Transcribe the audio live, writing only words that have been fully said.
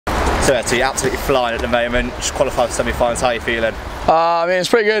30, absolutely flying at the moment. Just qualified for semi-finals. How are you feeling? I mean, it's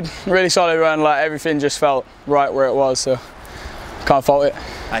pretty good. Really solid run. Like everything just felt right where it was, so can't fault it.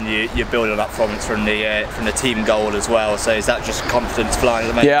 And you're building on that performance from the team goal as well. So is that just confidence flying at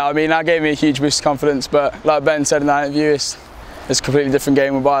the moment? Yeah, I mean that gave me a huge boost of confidence. But like Ben said in that interview, it's a completely different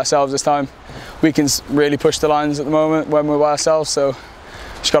game. We're by ourselves this time. We can really push the lines at the moment when we're by ourselves. So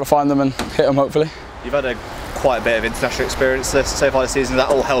just got to find them and hit them hopefully. You've had quite a bit of international experience so far this season. Is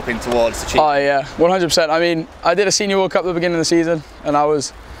that all helping towards achieving? Oh yeah, 100%. I mean, I did a Senior World Cup at the beginning of the season and I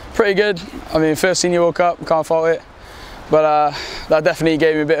was pretty good. I mean, first Senior World Cup, can't fault it. But that definitely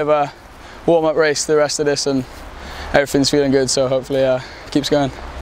gave me a bit of a warm-up race to the rest of this, and everything's feeling good, so hopefully it keeps going.